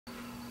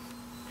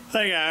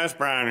Hey guys,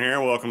 Brian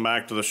here. Welcome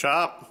back to the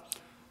shop.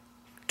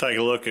 Take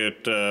a look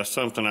at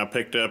something I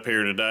picked up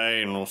here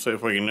today and we'll see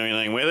if we can do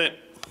anything with it.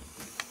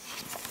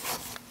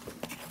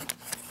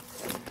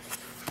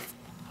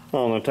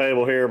 On the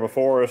table here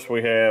before us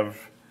we have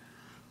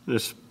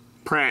this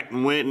Pratt &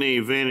 Whitney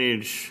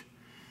vintage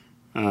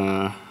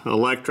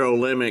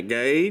Electro-Limit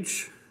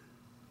gauge.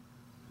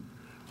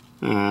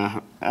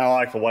 I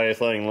like the way the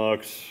thing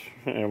looks.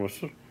 It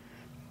was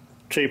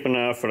cheap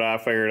enough that I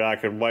figured I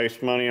could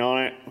waste money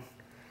on it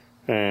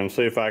and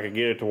see if I could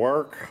get it to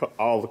work.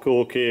 All the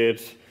cool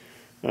kids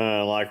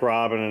like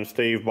Robin and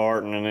Steve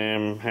Barton and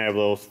them have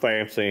those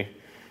fancy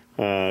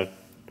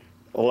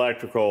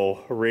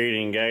electrical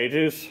reading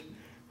gauges.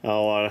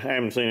 I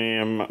haven't seen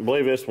them. I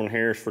believe this one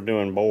here is for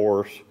doing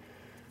bores.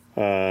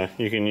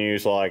 You can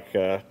use like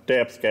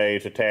depth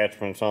gauge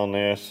attachments on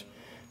this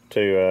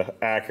to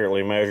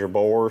accurately measure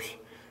bores.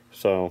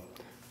 So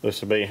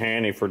this would be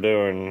handy for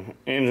doing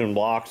engine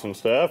blocks and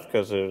stuff,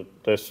 because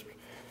this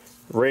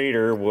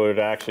reader would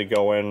actually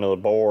go into the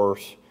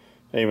bores,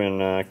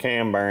 even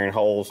cam bearing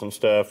holes and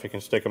stuff. You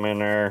can stick them in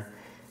there,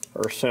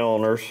 or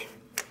cylinders.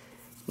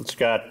 It's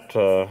got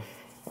I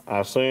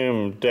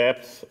assume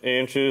depth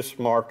inches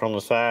marked on the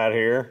side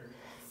here,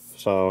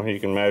 so you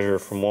can measure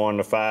from 1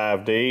 to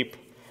 5 deep,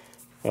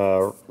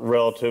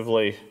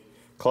 relatively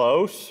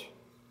close.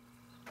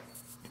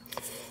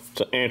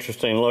 It's an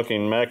interesting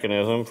looking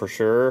mechanism for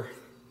sure.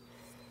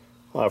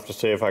 I'll have to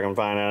see if I can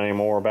find out any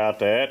more about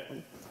that.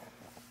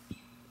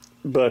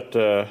 But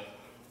the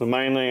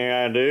main thing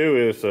I gotta do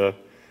is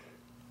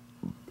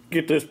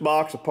get this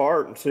box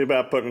apart and see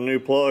about putting a new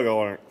plug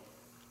on it.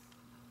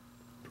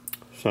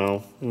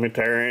 So let me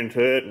tear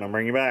into it and I'll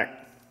bring you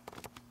back.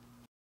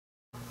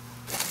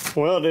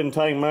 Well, it didn't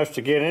take much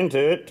to get into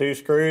it. 2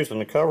 screws and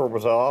the cover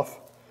was off.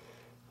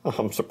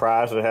 I'm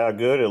surprised at how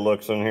good it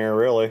looks in here,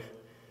 really.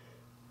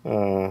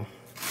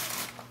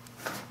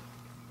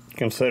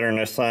 Considering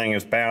this thing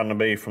is bound to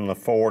be from the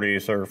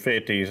 40s or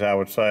 50s, I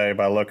would say,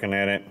 by looking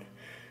at it.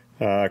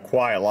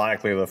 Quite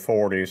likely the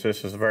 40s.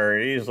 This is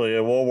very easily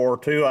a World War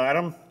II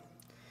item.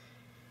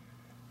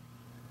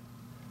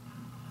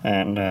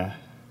 And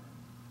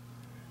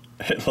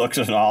it looks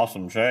in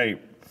awesome shape.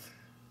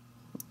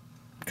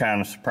 Kind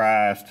of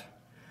surprised.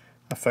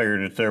 I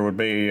figured that there would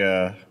be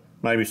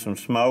maybe some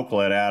smoke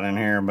let out in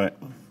here,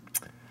 but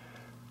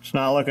it's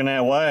not looking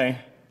that way.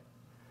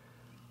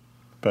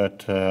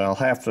 But I'll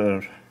have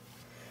to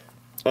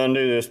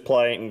undo this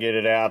plate and get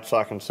it out so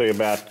I can see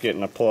about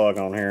getting a plug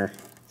on here.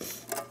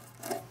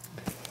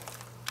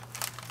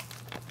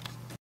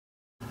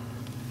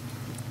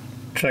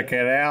 Check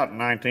that out,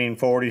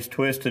 1940s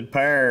twisted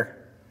pair.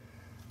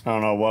 I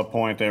don't know what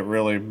point that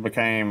really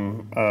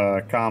became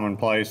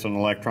commonplace in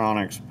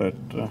electronics, but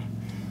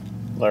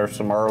there's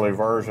some early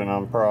version,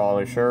 I'm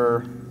probably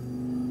sure.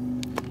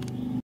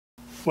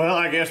 Well,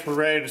 I guess we're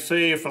ready to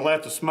see if I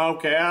let the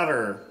smoke out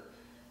or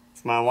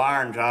if my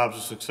wiring job's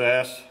a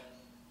success.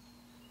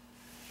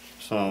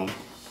 So,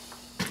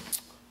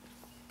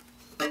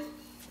 I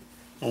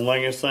don't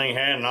think this thing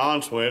had an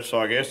on switch, so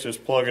I guess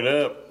just plug it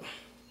up.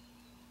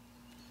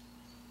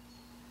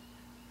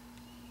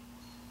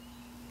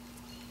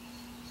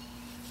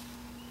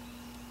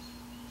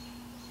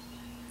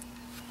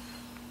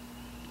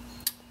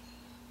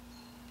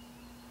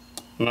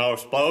 No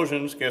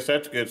explosions, guess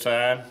that's a good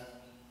sign.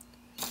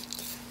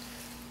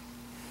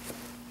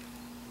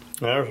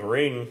 There's a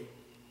reading.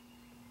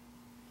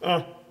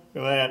 Look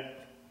at that.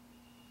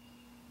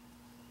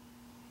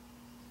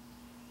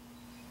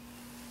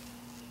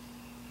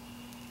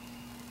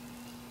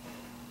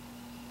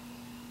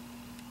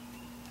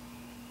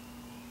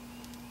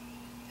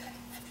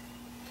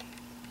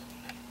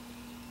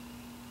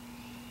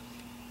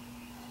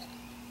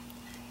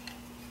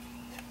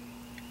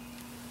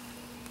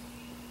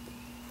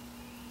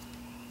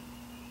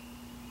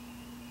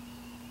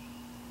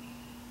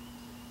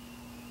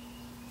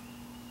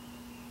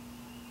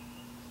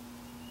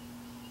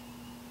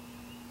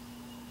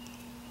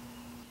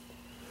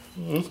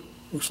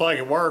 Looks like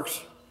it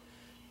works.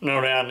 No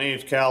doubt it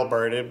needs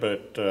calibrated,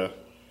 but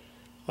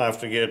I'll have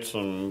to get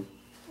some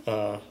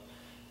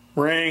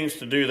rings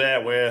to do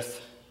that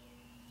with.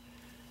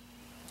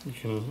 You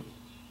can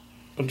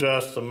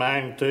adjust the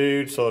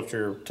magnitude so that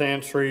your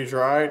tense reads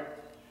right.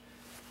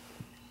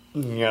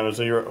 You got a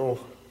 0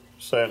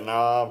 set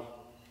knob.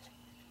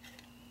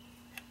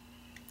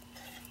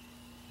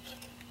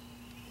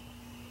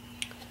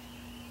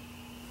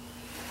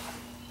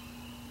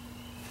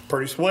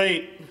 Pretty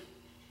sweet.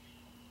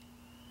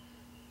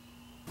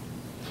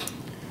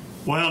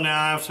 Well,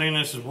 now I've seen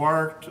this has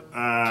worked,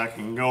 I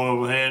can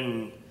go ahead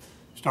and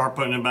start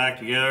putting it back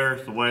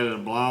together the way that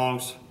it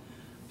belongs.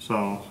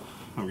 So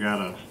I've got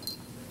a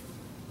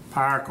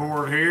power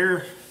cord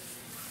here.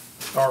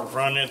 Start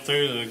running it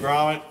through the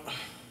grommet.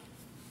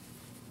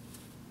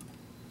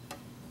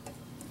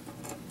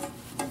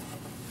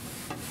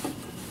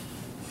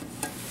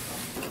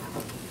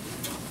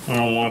 I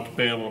don't want to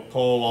be able to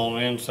pull on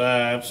the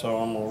inside, so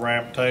I'm going to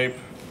wrap tape.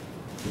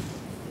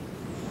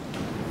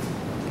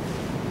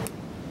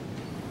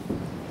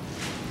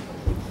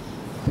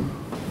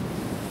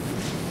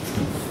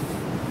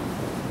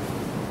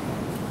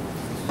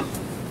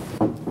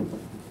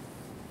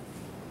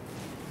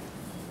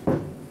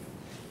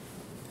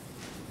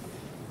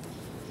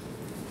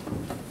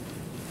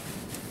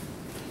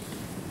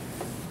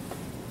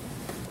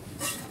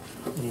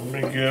 It'll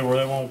be good where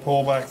they won't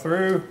pull back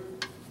through.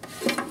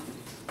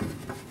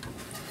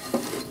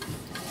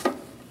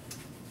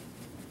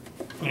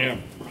 Yeah.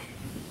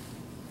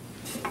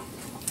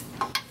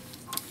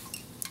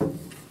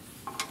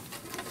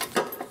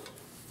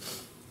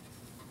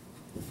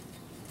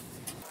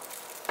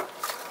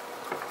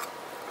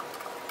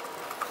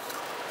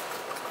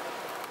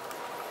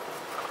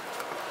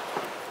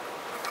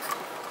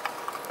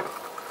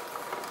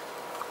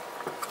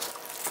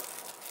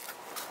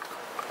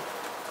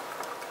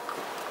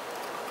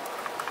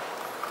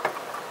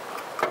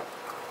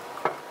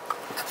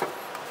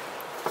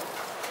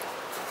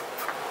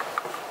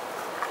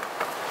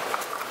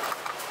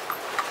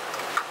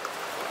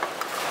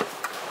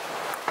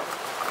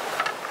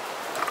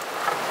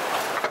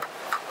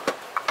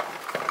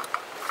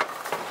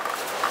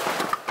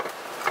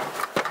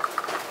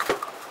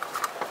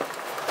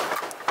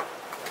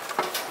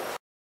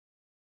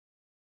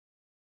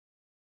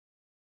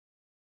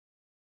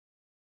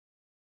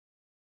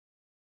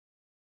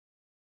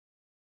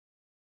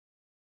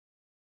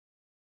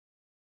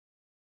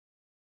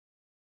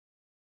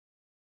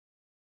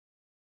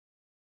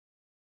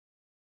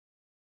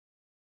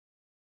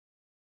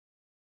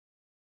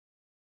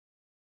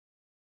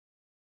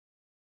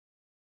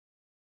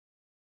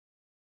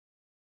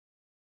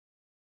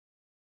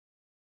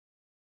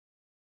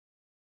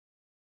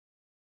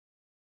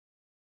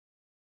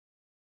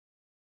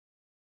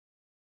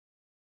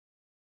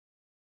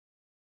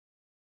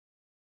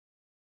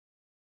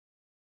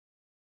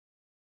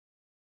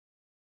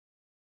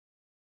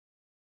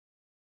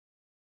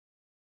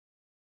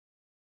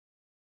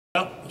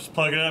 Well, let's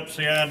plug it up,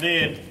 see how I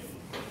did.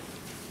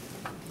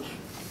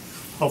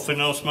 Hopefully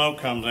no smoke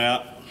comes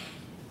out.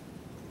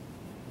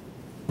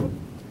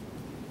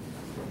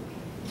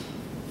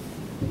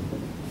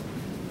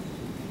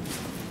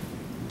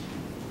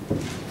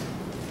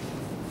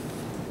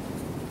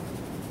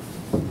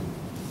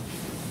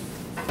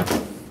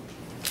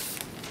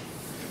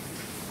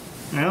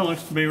 Well,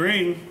 looks to be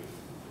reading.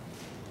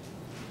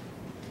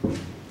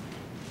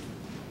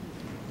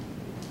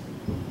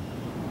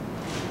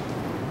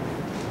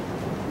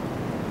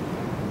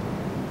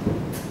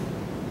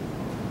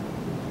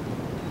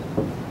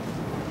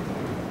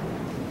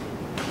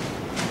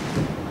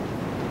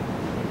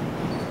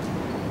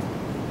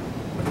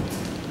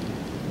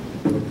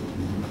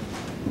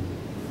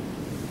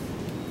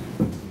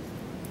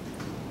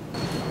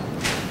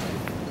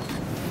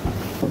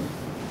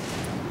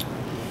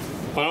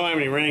 I don't have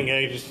any reading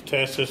gauges to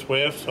test this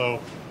with, so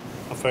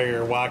I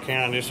figure why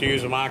can't I just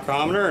use a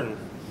micrometer, and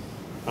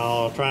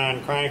I'll try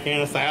and crank in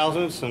a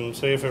thousandths and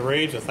see if it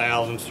reads a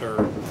thousandths,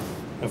 or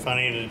if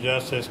I need to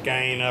adjust this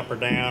gain up or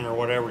down or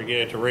whatever to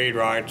get it to read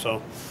right.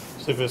 So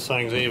see if this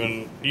thing's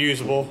even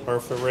usable or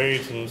if it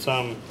reads in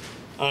some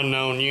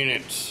unknown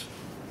units.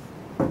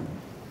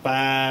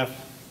 5.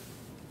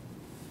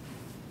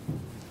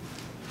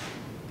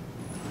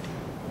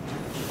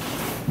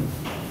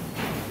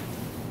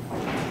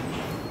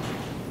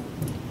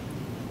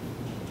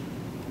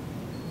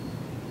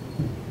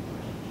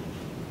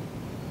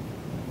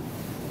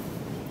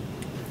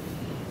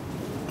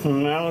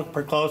 Now I look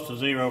pretty close to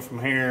 0 from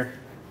here.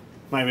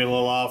 Maybe a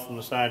little off from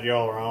the side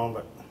y'all are on,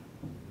 but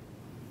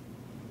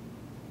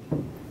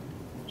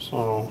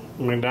so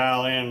let me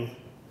dial in.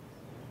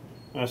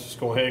 Let's just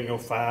go ahead and go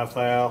 5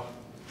 thou.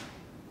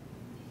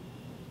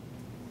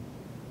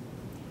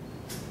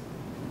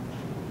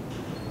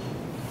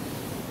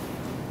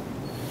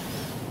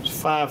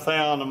 It's 5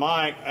 thou on the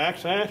mic.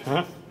 Actually,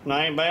 that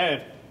ain't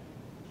bad.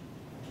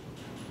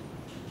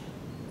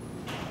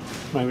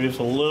 Maybe just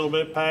a little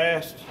bit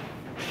past.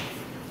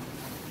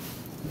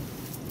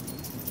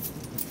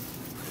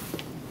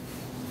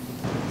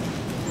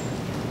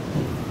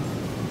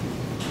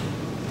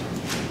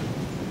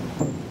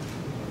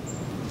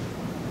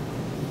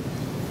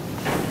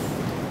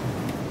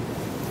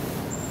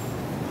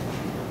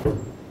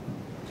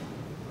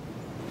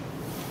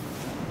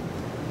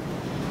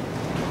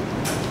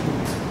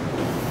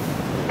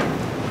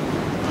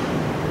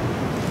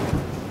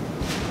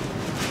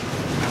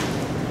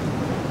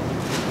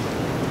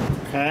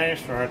 Okay,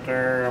 so right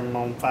there I'm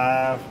on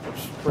 5,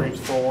 which reads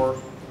 4.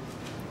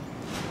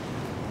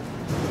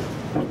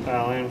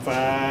 Dial in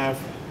 5.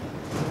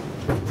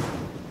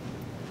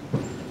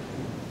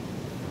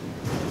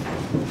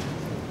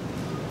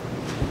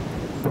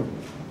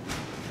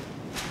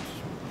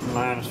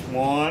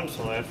 -1,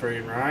 so that's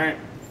reading right.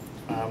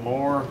 5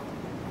 more.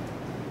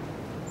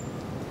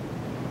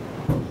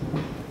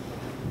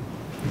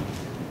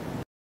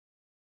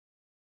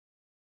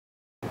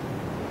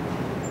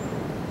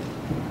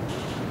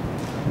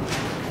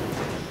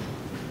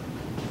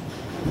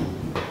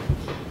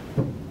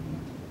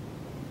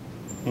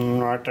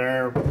 And right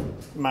there,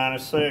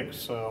 -6,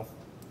 so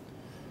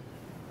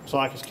looks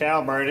like it's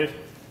calibrated,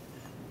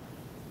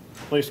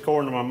 at least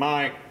according to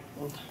my mic.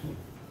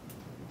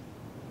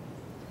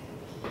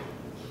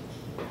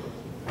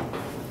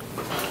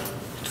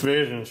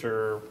 Divisions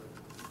are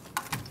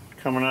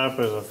coming up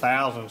as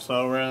 1,000,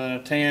 so rather than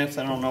a tenth.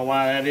 I don't know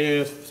why that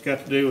is. It's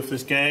got to do with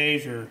this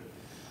gauge or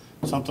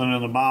something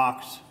in the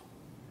box.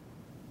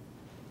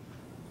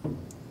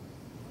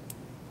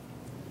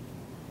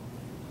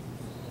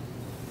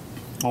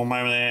 Or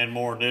maybe they had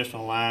more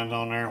additional lines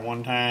on there at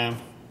one time.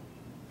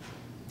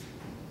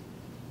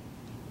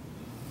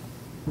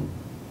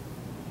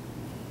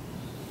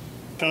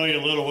 Tell you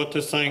a little what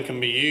this thing can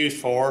be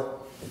used for.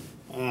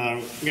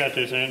 Got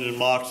this engine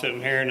block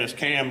sitting here, and this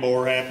cam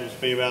bore happens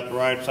to be about the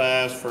right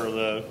size for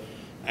the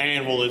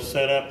anvil that's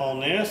set up on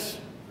this.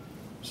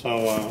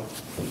 So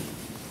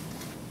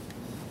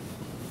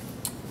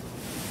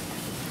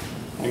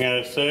I got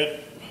it set,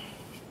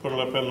 put it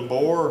up in the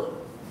bore.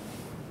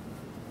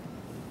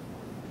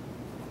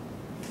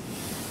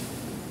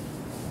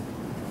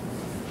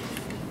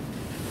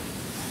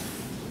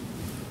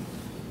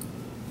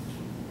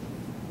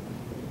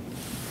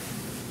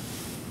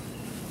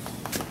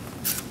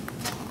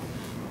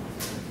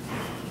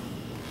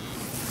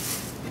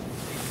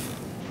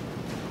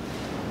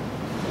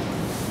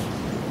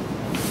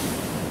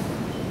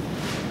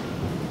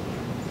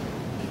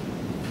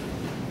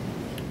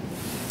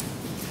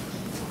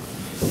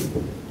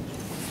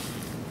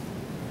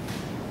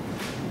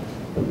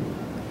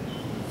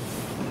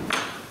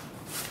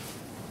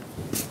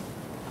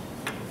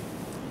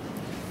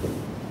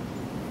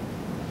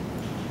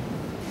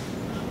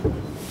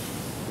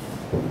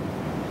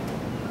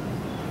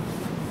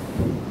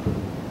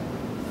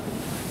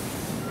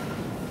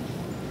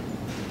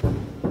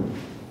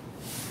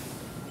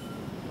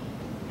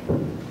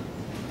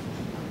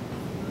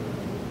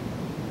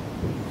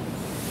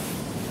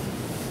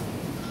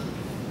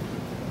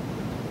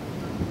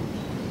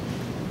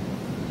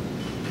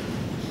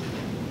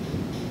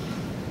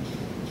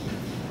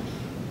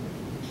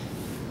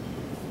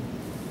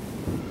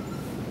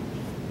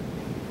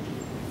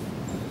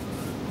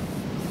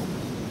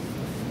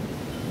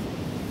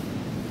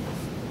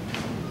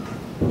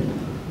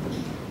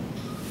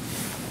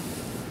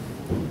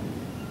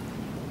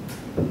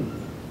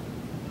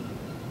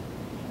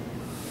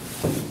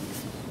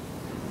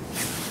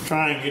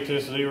 Try and get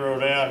this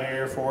zeroed out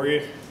here for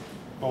you.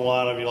 A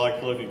lot of you like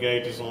to look at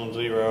gauges on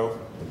zero.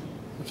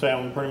 That's that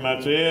one pretty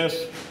much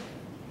is.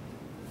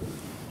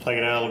 Take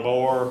it out of the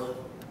bore,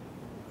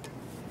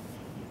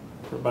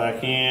 put it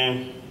back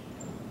in.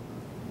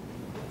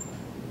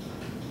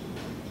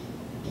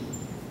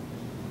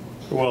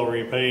 It well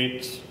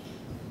repeats.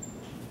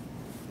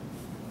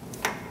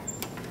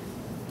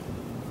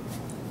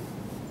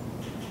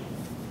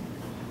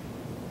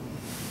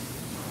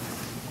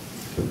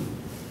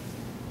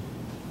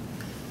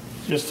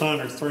 Just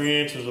under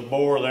 3 inches of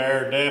bore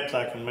there, depth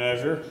I can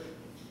measure.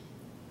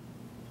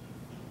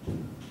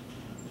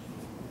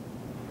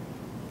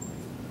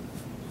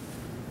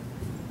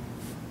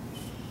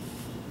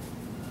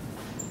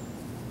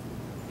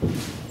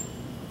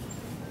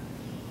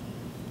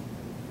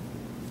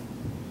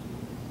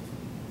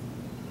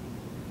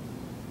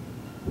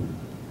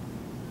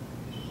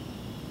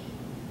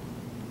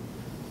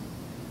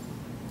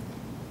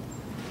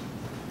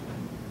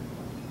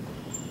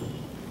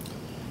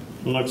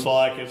 Looks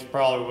like it's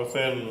probably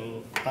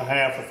within a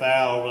half a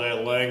thou over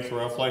that length,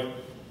 roughly.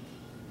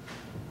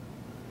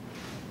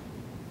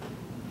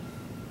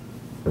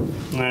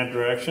 In that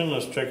direction,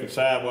 let's check it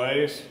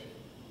sideways.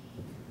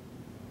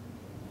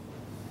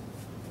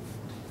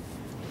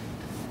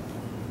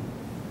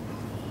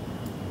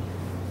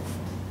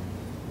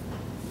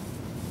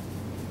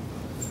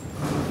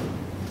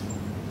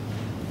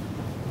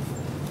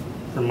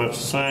 Pretty much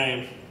the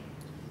same.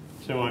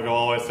 So you want to go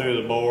all the way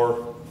through the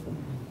bore.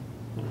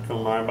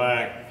 Come right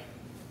back.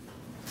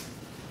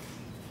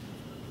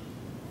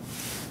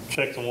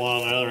 Check the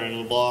one on the other end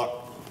of the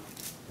block.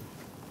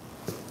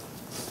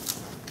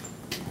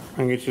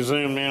 And get you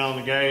zoomed in on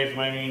the gauge,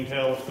 maybe you can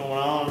tell what's going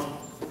on.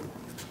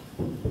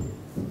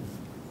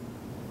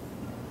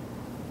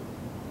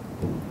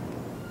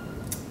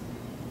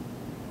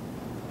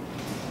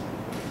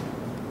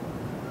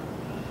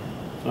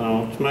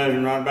 So it's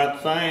measuring right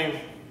about the same.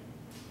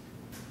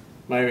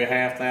 Maybe a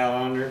half thou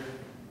under.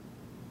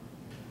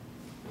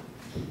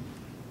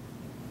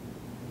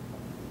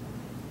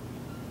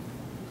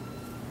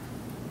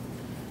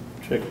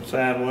 Check it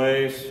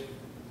sideways.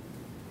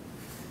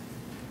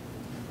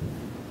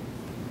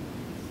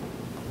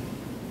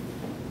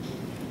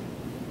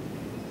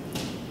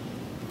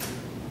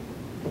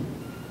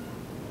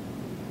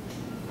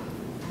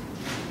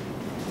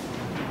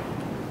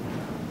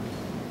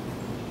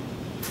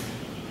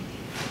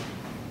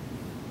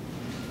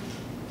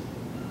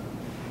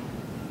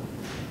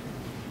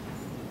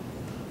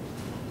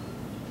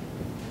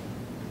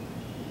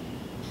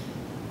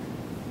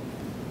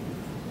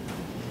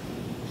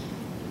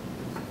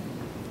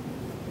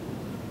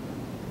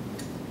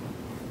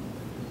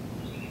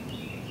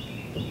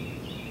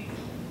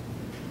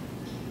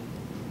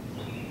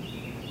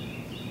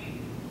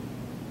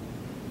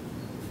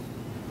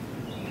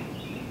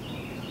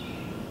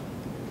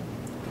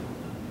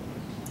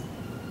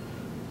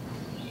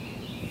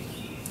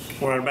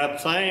 We're about the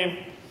same,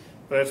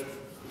 but it's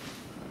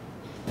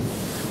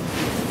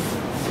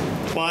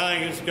Well, I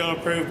think it's going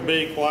to prove to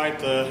be quite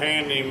the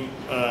handy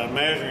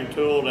measuring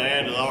tool to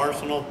add to the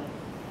arsenal.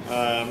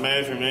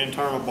 Measuring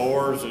internal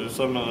bores is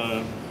some of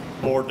the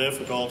more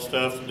difficult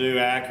stuff to do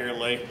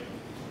accurately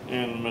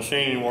in the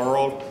machining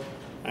world,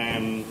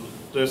 and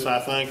this I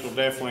think will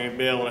definitely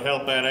be able to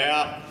help that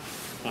out.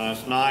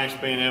 It's nice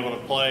being able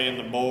to play in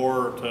the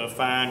bore to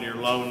find your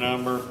low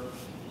number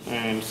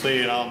and see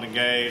it on the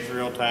gauge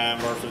real time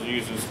versus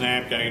using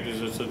snap gauges.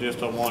 It's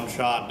just a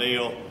one-shot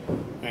deal,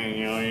 and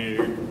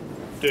you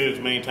do it as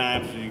many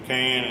times as you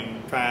can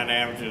and try and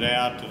average it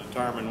out to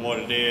determine what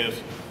it is.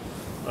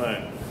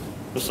 But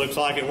this looks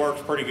like it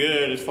works pretty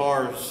good as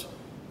far as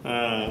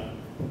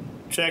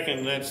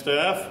checking that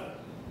stuff.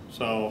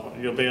 So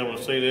you'll be able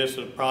to see this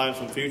in probably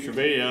some future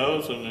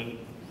videos. And then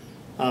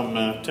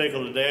I'm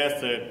tickled to death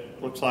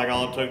that looks like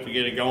all it took to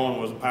get it going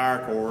was a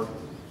power cord.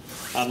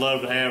 I'd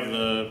love to have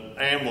the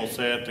anvil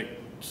set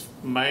that's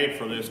made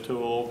for this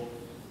tool,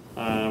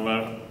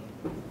 but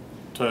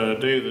to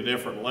do the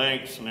different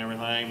lengths and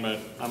everything, but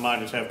I might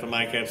just have to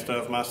make that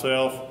stuff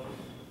myself,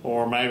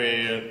 or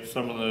maybe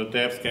some of the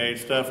depth gauge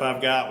stuff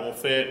I've got will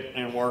fit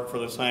and work for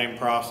the same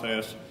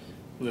process.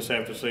 We'll just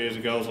have to see as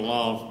it goes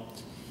along.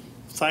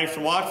 Thanks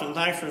for watching,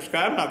 thanks for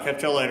subscribing, I'll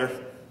catch you later.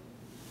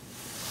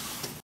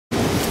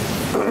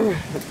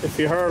 If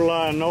you heard a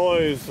lot of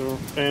noise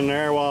in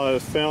there while I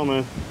was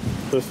filming,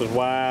 this is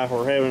why.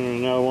 We're having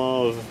another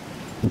one of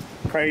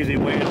those crazy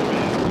winds.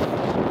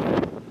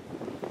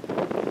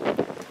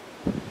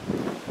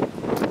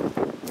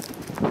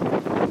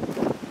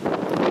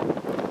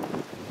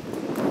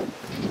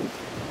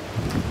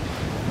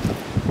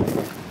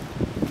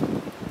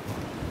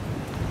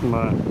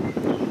 But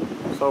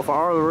so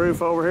far the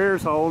roof over here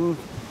is holding.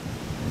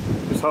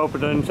 Just hope it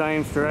doesn't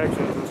change directions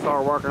and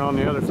start working on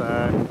the other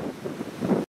side.